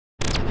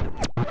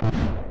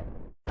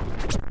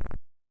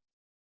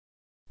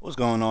What's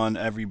going on,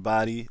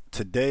 everybody?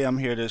 Today I'm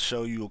here to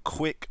show you a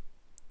quick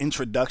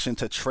introduction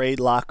to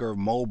TradeLocker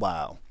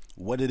Mobile,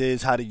 what it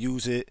is, how to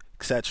use it,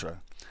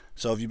 etc.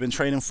 So if you've been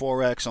trading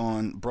Forex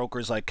on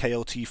brokers like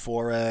KOT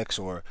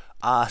Forex or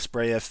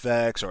Osprey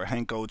FX or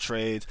Henko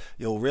Trades,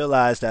 you'll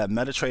realize that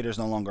MetaTrader is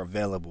no longer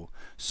available.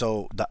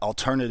 So the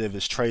alternative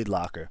is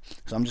TradeLocker.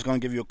 So I'm just going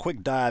to give you a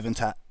quick dive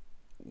into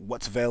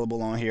what's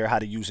available on here, how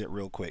to use it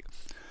real quick.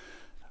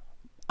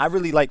 I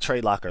really like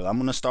TradeLocker. I'm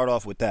going to start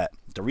off with that.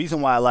 The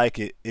reason why I like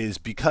it is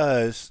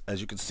because,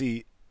 as you can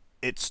see,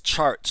 it's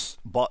charts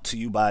bought to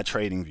you by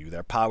TradingView.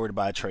 They're powered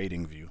by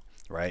TradingView,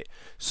 right?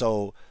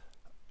 So,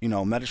 you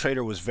know,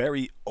 MetaTrader was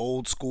very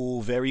old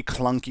school, very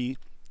clunky.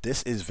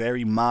 This is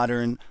very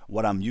modern,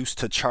 what I'm used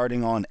to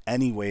charting on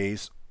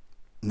anyways.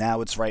 Now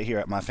it's right here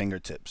at my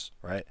fingertips,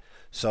 right?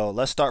 So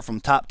let's start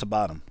from top to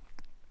bottom.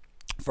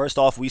 First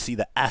off, we see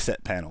the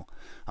asset panel.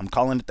 I'm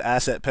calling it the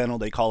asset panel.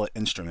 They call it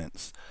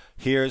instruments.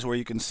 Here's where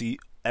you can see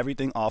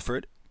everything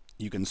offered.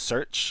 You can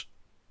search.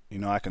 You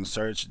know, I can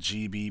search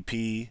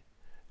GBP,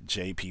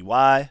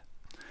 JPY.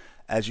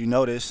 As you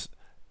notice,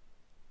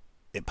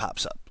 it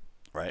pops up,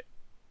 right?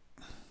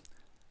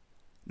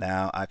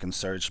 Now I can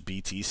search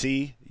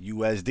BTC,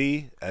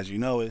 USD. As you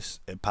notice,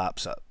 it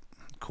pops up.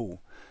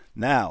 Cool.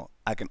 Now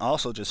I can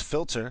also just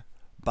filter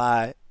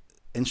by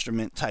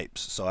instrument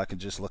types. So I can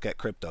just look at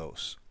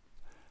cryptos.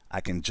 I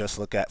can just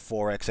look at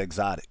Forex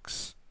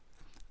exotics.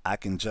 I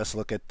can just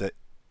look at the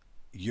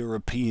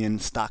European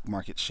stock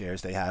market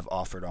shares they have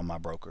offered on my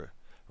broker,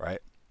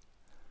 right?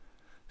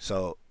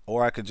 So,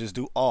 or I could just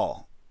do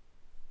all,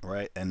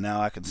 right? And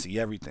now I can see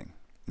everything.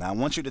 Now I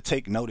want you to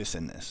take notice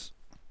in this.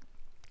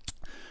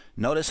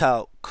 Notice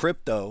how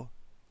crypto,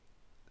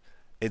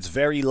 it's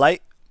very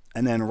light,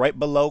 and then right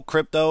below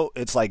crypto,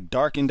 it's like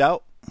darkened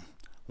out.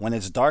 When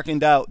it's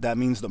darkened out, that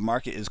means the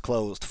market is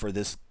closed for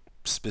this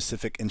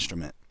specific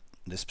instrument,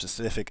 this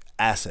specific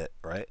asset,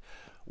 right?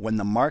 When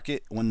the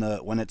market, when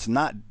it's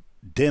not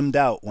dimmed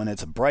out, when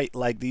it's bright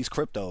like these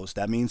cryptos,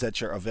 that means that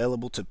you're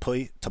available to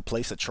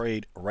place a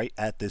trade right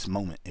at this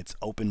moment. It's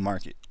open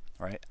market,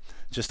 right?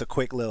 Just a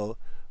quick little,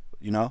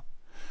 you know.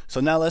 So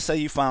now let's say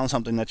you found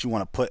something that you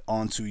want to put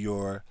onto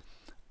your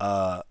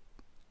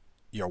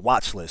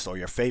watch list or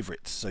your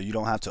favorites, so you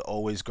don't have to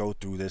always go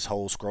through this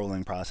whole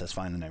scrolling process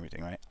finding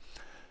everything, right?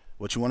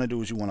 What you want to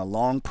do is you want to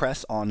long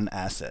press on an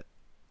asset.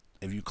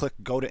 If you click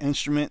go to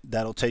instrument,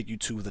 that'll take you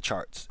to the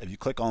charts. If you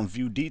click on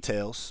view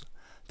details,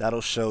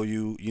 that'll show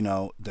you, you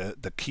know,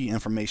 the key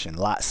information,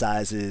 lot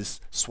sizes,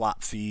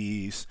 swap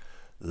fees,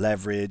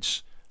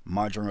 leverage,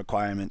 margin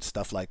requirements,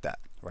 stuff like that,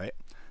 right?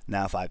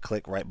 Now if I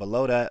click right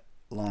below that,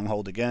 long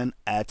hold again,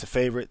 add to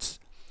favorites,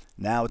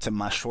 now it's in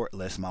my short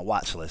list, my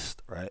watch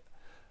list, right?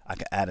 I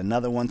can add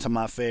another one to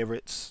my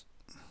favorites.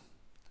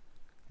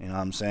 You know what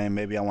I'm saying?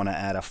 Maybe I want to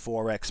add a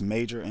Forex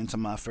major into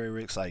my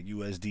favorites like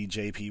USD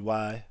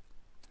JPY.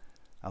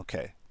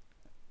 Okay,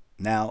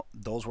 now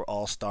those were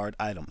all starred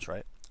items,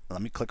 right?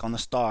 Let me click on the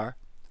star.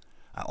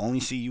 I only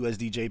see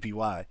USD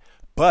JPY,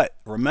 but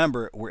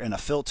remember we're in a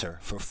filter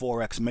for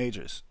Forex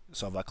majors.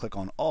 So if I click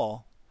on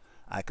all,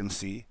 I can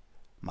see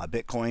my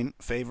Bitcoin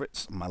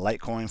favorites, my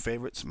Litecoin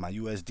favorites, my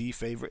USD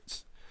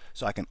favorites.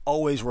 So I can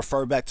always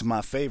refer back to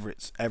my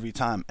favorites every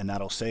time, and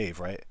that'll save,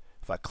 right?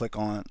 If I click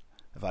on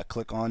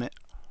it,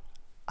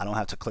 I don't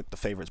have to click the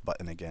favorites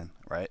button again,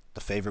 right?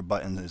 The favorite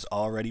button is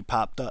already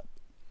popped up.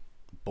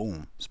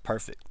 Boom, it's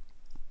perfect.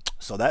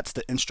 So that's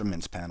the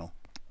instruments panel.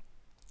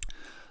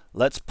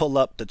 Let's pull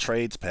up the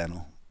trades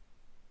panel.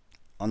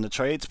 On the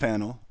trades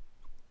panel,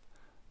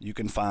 you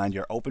can find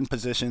your open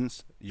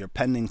positions, your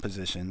pending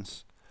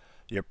positions,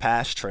 your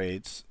past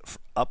trades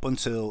up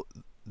until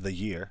the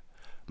year.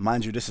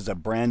 Mind you, this is a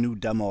brand new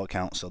demo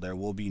account, so there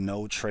will be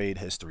no trade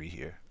history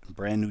here.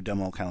 Brand new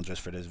demo account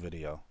just for this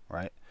video,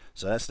 right?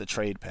 So that's the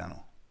trade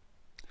panel.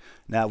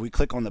 Now we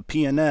click on the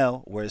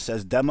P&L where it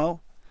says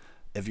demo.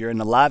 If you're in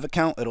the live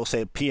account, it'll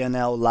say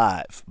P&L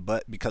live,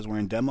 but because we're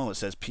in demo, it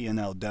says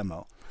P&L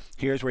demo.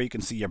 Here's where you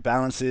can see your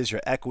balances, your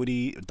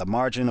equity, the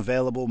margin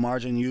available,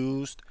 margin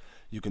used.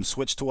 You can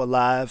switch to a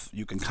live,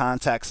 you can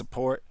contact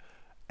support,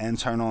 and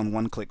turn on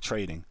one-click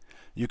trading.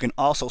 You can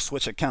also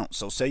switch accounts.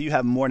 So say you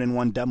have more than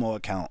one demo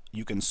account,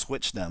 you can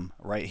switch them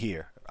right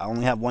here. I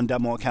only have one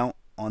demo account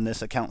on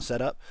this account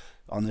setup,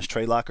 on this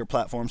TradeLocker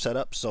platform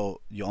setup, so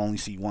you only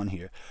see one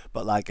here.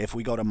 But like if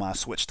we go to my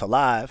switch to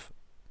live,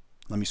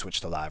 let me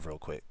switch to live real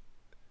quick.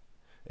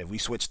 If we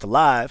switch to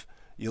live,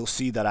 you'll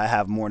see that I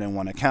have more than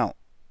one account,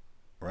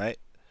 right?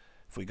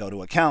 If we go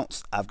to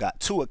accounts, I've got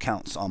two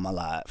accounts on my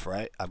live,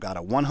 right? I've got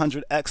a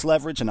 100x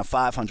leverage and a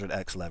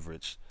 500x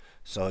leverage.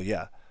 So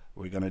yeah,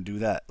 we're going to do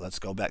that. Let's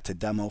go back to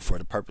demo for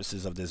the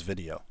purposes of this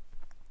video.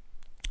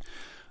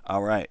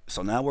 All right,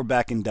 so now we're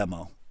back in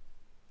demo.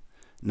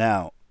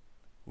 Now,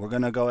 we're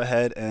going to go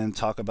ahead and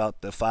talk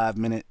about the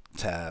 5-minute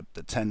tab,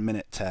 the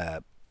 10-minute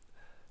tab,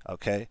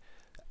 okay?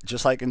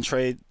 Just like in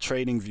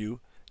TradingView,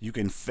 you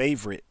can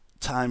favorite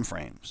time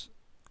frames,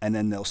 and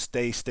then they'll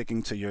stay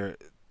sticking to your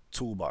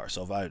toolbar.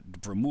 So if I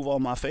remove all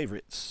my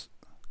favorites,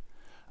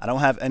 I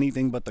don't have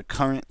anything but the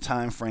current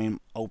time frame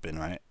open,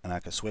 right? And I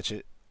can switch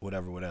it,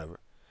 whatever.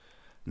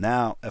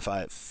 Now, if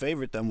I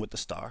favorite them with the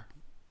star,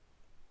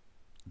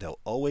 they'll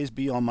always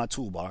be on my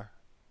toolbar.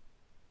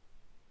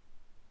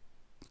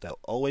 They'll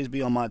always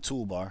be on my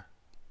toolbar.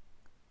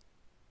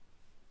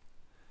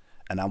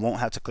 And I won't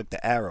have to click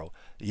the arrow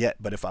yet.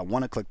 But if I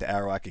want to click the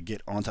arrow, I could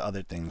get onto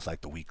other things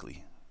like the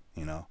weekly,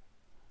 you know,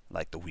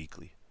 like the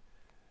weekly.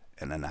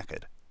 And then I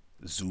could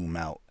zoom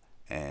out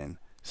and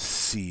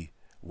see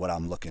what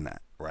I'm looking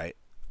at, right?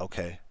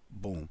 Okay,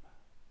 boom.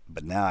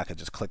 But now I could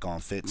just click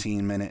on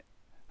 15-minute,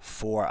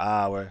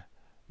 4-hour,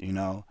 you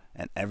know,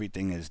 and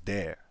everything is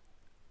there,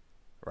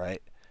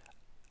 right?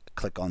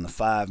 Click on the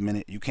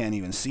 5-minute. You can't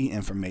even see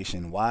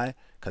information. Why?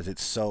 Because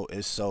it's so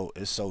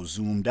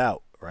zoomed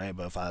out, right?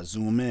 But if I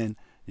zoom in,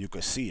 you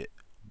could see it.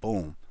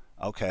 Boom.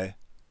 Okay.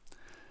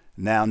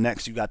 Now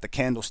next you got the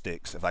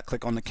candlesticks. If I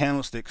click on the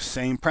candlesticks,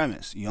 same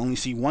premise. You only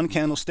see one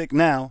candlestick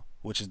now,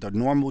 which is the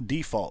normal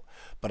default,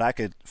 but I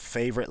could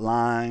favorite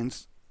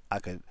lines. I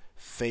could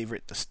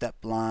favorite the step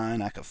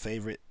line. I could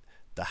favorite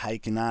the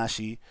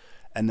Heikinashi,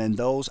 and then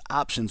those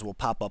options will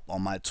pop up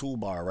on my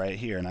toolbar right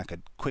here, and I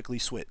could quickly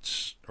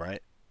switch,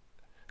 right?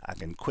 I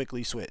can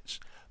quickly switch,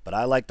 but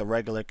I like the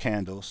regular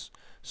candles,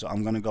 so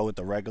I'm gonna go with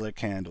the regular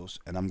candles,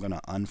 and I'm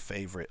gonna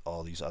unfavorite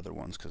all these other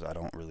ones because I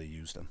don't really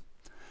use them.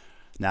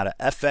 Now the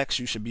FX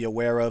you should be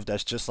aware of.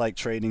 That's just like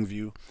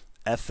TradingView.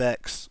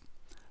 FX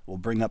will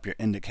bring up your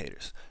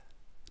indicators.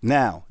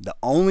 Now, the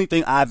only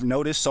thing I've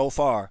noticed so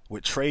far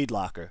with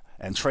TradeLocker,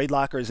 and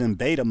TradeLocker is in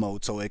beta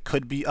mode, so it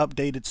could be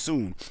updated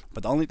soon,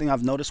 but the only thing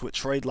I've noticed with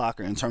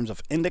TradeLocker in terms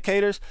of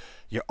indicators,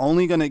 you're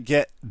only going to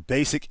get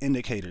basic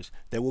indicators.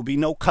 There will be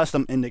no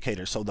custom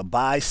indicators. So the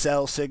buy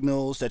sell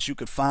signals that you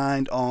could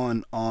find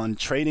on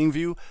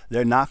TradingView,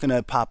 they're not going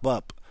to pop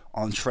up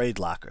on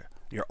TradeLocker.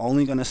 You're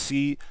only going to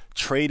see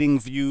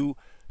TradingView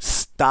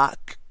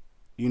stock,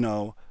 you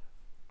know,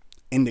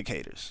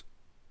 indicators.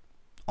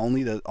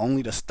 Only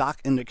the stock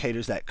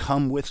indicators that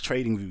come with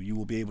TradingView you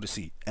will be able to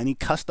see. Any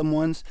custom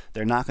ones,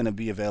 they're not going to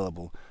be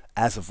available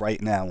as of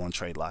right now on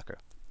TradeLocker.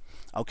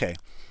 Okay,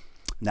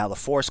 now the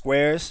 4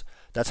 squares,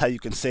 that's how you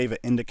can save an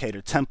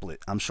indicator template.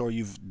 I'm sure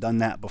you've done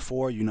that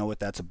before. You know what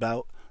that's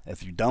about.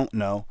 If you don't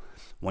know,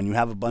 when you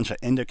have a bunch of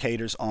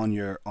indicators on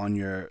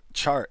your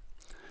chart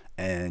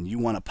and you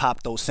want to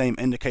pop those same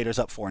indicators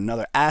up for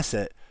another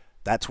asset,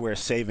 that's where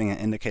saving an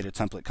indicator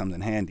template comes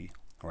in handy,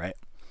 right?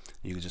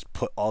 You can just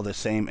put all the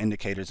same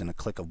indicators in a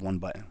click of one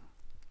button.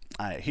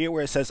 All right, here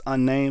where it says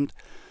unnamed,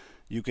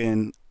 you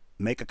can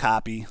make a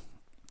copy.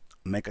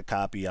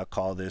 I'll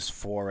call this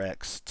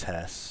Forex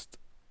test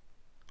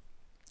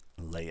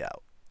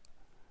layout.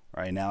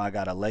 Right now I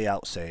got a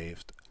layout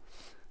saved.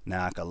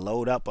 Now I can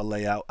load up a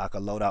layout. I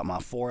can load out my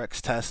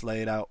Forex test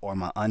layout or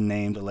my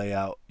unnamed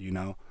layout. You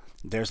know,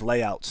 there's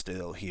layouts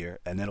still here,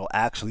 and it'll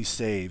actually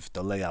save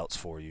the layouts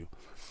for you.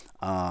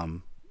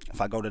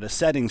 If I go to the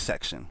settings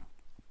section,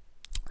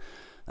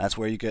 that's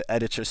where you can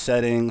edit your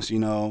settings, you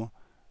know,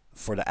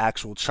 for the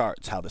actual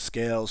charts, how the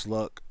scales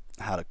look,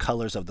 how the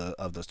colors of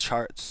the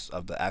charts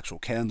of the actual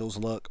candles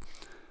look,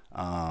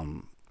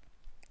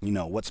 you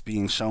know, what's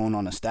being shown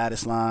on the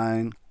status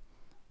line,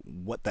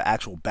 what the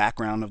actual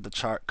background of the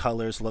chart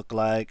colors look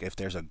like, if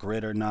there's a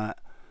grid or not,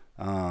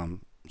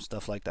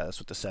 stuff like that. That's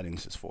what the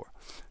settings is for.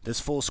 This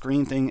full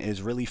screen thing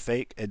is really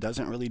fake. It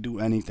doesn't really do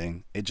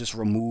anything. It just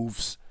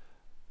removes,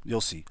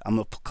 you'll see. I'm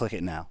going to click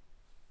it now.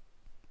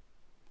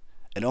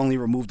 It only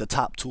removed the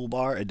top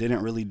toolbar. It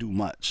didn't really do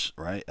much,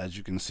 right? As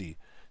you can see.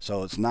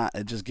 So it's not,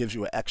 it just gives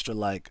you an extra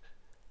like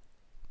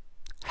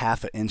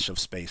 ½ inch of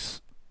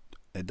space.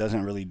 It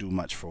doesn't really do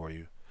much for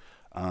you.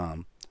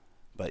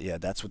 But yeah,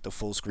 that's what the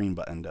full screen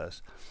button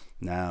does.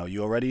 Now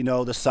you already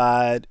know the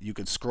side. You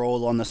could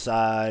scroll on the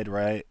side,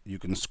 right? You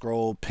can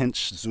scroll,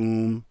 pinch,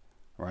 zoom,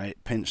 right?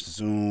 Pinch,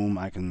 zoom.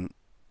 I can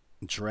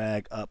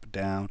drag up,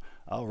 down.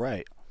 All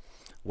right.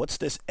 What's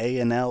this A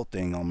and L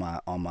thing on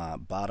my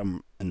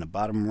bottom, in the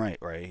bottom right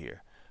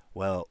here?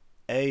 Well,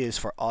 A is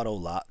for auto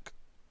lock,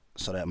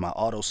 so that my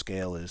auto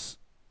scale is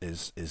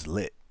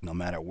lit. No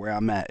matter where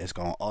I'm at, it's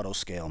gonna auto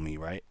scale me,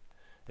 right?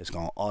 It's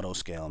gonna auto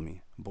scale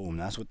me. Boom.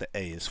 That's what the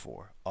A is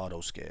for.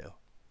 Auto scale.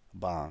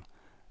 Bang.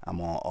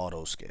 I'm on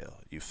auto scale.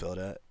 You feel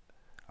that?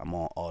 I'm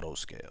on auto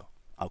scale.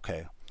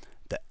 Okay.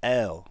 The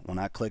L, when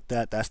I click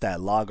that, that's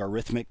that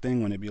logarithmic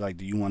thing. When it be like,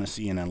 do you want to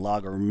see in a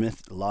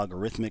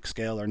logarithmic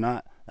scale or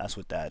not? That's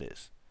what that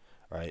is,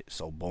 right?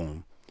 So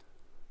boom,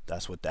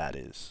 that's what that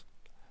is.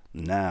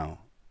 Now,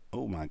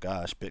 oh my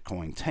gosh,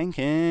 Bitcoin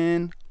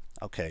tanking.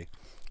 Okay,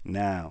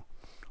 now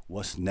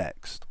what's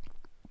next?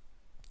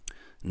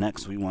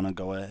 Next, we want to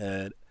go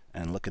ahead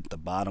and look at the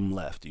bottom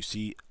left. You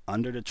see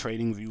under the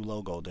TradingView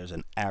logo, there's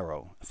an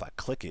arrow. If I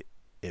click it,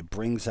 it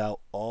brings out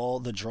all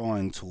the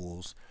drawing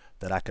tools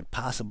that I could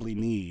possibly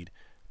need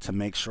to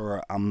make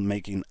sure I'm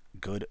making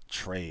good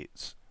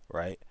trades,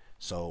 right?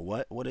 So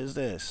what is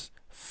this?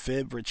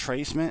 Fib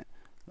retracement.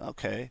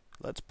 Okay,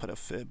 let's put a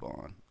fib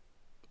on.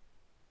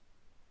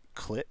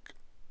 Click.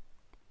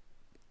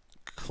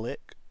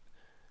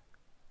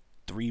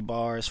 3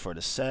 bars for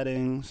the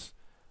settings.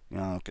 You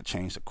know, I could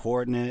change the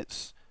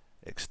coordinates,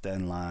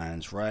 extend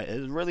lines, right?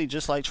 It's really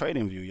just like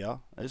TradingView,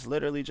 y'all. It's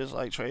literally just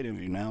like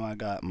TradingView. Now I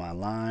got my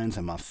lines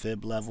and my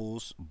fib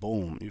levels.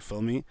 Boom, you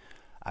feel me?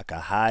 I could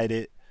hide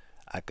it.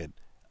 I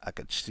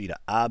could see the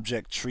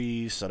object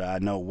trees so that I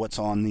know what's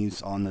on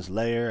this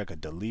layer. I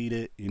could delete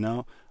it, you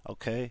know?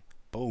 Okay,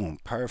 boom,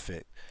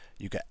 perfect.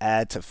 You could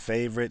add to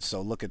favorites. So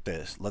look at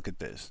this. Look at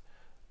this.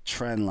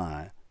 Trend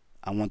line.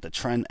 I want the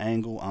trend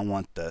angle. I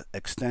want the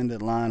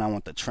extended line. I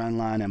want the trend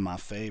line in my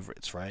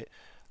favorites, right?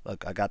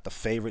 Look, I got the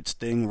favorites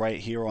thing right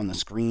here on the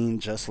screen,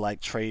 just like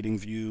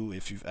TradingView.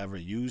 If you've ever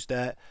used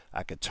that,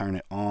 I could turn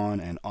it on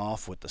and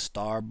off with the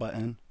star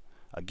button.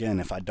 Again,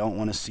 if I don't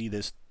want to see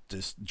this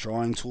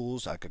drawing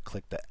tools, I could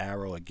click the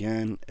arrow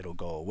again. It'll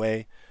go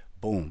away.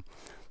 Boom.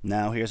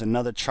 Now here's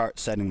another chart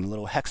setting. The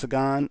little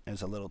hexagon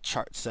is a little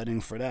chart setting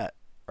for that,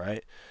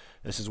 right?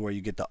 This is where you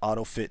get the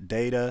auto fit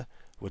data,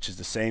 which is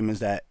the same as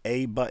that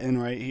A button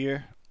right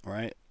here,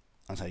 right?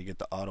 That's how you get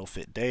the auto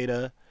fit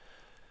data.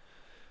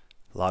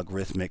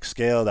 Logarithmic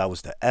scale, that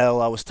was the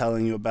L I was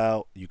telling you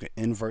about. You can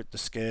invert the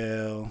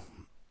scale,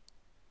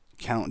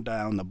 count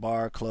down the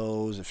bar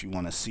close if you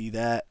want to see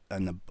that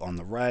on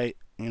the right,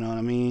 you know what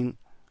I mean?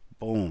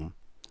 Boom.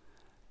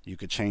 You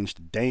could change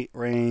the date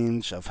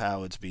range of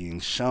how it's being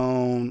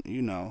shown,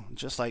 you know,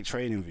 just like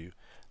TradingView.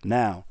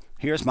 Now,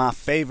 here's my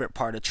favorite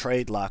part of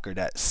TradeLocker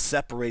that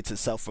separates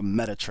itself from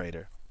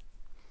MetaTrader.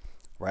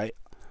 Right?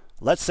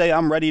 Let's say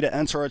I'm ready to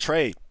enter a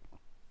trade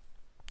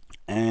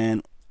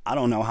and I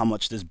don't know how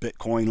much this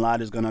Bitcoin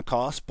lot is going to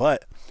cost,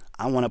 but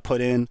I want to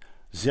put in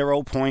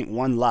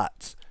 0.1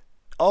 lots.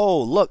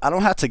 Oh, look, I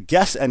don't have to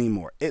guess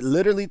anymore. It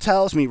literally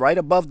tells me right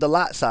above the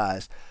lot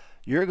size,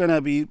 you're going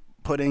to be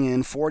putting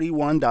in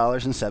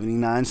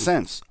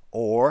 $41.79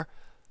 or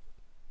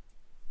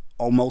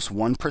almost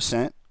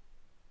 1%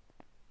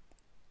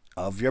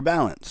 of your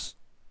balance.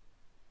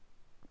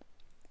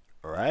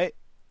 All right?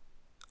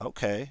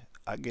 Okay.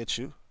 I get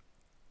you.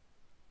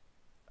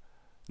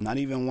 Not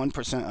even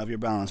 1% of your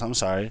balance. I'm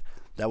sorry.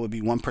 That would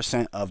be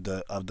 1% of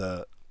the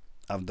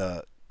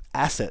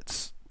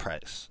assets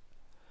price.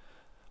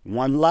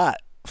 One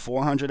lot,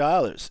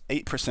 $400,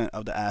 8%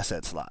 of the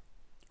assets lot,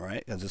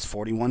 right? Because it's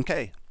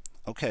 41K.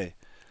 Okay.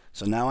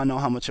 So now I know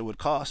how much it would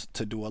cost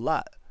to do a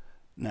lot.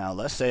 Now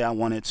let's say I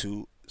wanted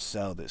to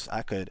sell this.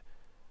 I could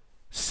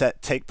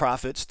set take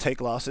profits, take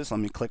losses.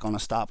 Let me click on a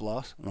stop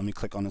loss. Let me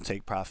click on the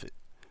take profit.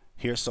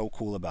 Here's so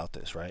cool about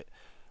this, right?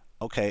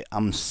 Okay,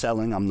 I'm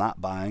selling, I'm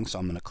not buying, so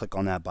I'm going to click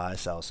on that buy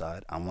sell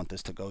side. I want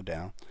this to go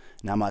down.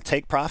 Now my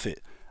take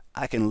profit,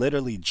 I can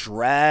literally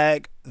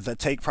drag the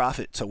take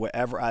profit to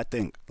wherever I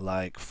think,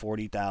 like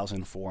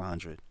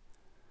 40,400,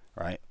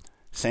 right?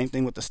 Same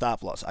thing with the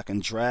stop loss. I can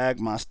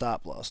drag my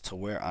stop loss to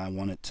where I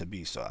want it to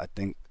be. So I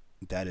think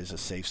that is a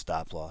safe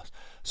stop loss.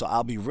 So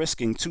I'll be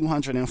risking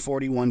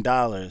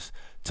 $241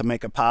 to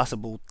make a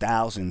possible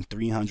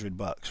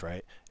 $1,300,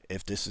 right?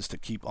 If this is to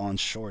keep on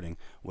shorting,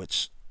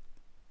 which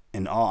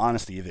in all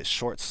honesty, if it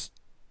shorts,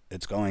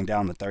 it's going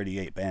down to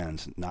 38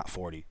 bands, not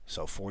 40.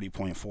 So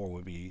 40.4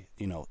 would be,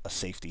 you know, a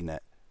safety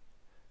net.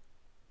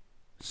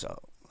 So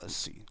let's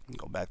see,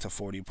 go back to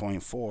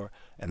 40.4,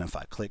 and if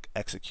I click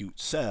execute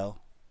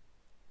sell,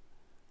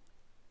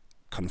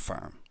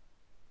 confirm,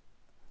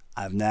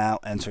 I've now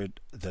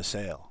entered the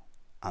sale.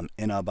 I'm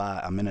in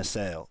a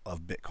sale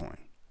of Bitcoin,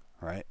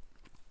 right?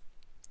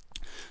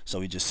 So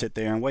we just sit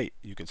there and wait.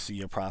 You could see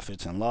your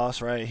profits and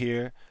loss right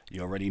here.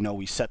 You already know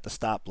we set the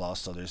stop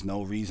loss, so there's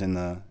no reason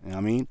to, you know what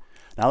I mean?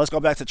 Now let's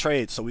go back to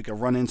trades so we can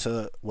run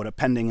into what a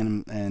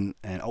pending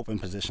and open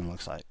position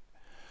looks like.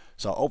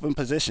 So open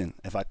position,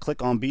 if I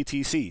click on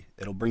BTC,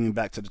 it'll bring me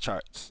back to the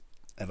charts.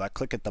 If I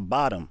click at the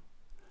bottom,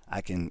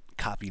 I can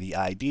copy the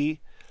ID.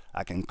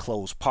 I can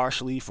close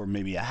partially for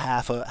maybe a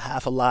half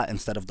a lot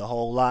instead of the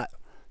whole lot.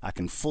 I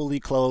can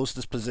fully close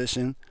this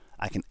position.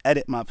 I can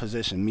edit my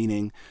position,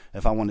 meaning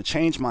if I want to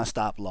change my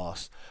stop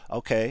loss,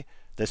 okay,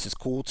 this is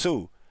cool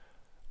too.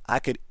 I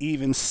could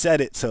even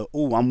set it to,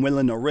 ooh, I'm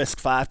willing to risk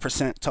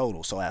 5%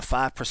 total. So at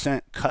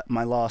 5%, cut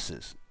my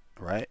losses,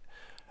 right?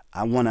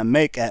 I want to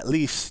make at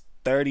least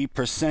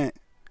 30%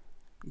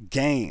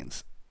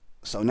 gains.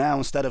 So now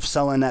instead of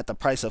selling at the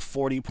price of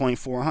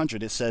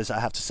 40.400, it says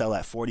I have to sell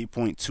at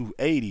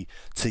 40.280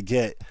 to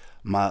get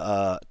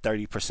my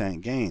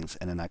 30% gains.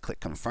 And then I click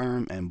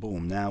confirm and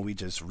boom, now we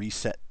just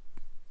reset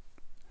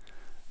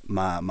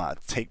my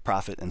take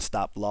profit and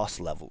stop loss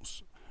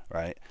levels,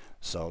 right?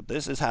 So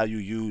this is how you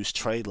use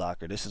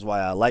TradeLocker. This is why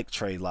I like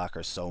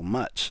TradeLocker so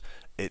much.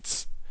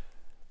 It's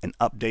an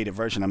updated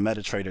version of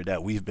MetaTrader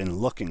that we've been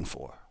looking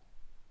for.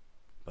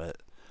 But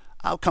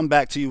I'll come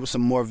back to you with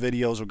some more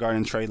videos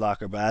regarding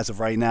TradeLocker. But as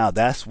of right now,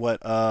 that's what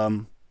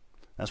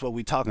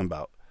we talking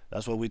about.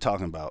 That's what we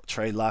talking about.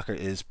 TradeLocker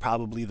is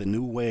probably the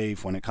new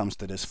wave when it comes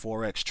to this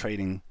forex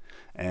trading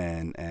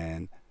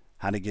and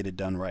how to get it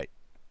done right.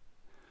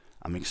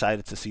 I'm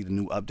excited to see the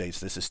new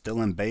updates. This is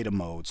still in beta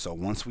mode, so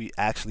once we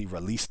actually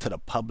release to the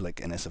public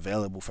and it's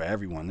available for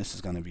everyone, this is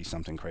going to be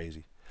something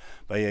crazy.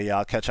 But yeah,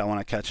 y'all, catch y'all when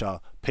I catch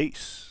y'all.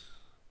 Peace.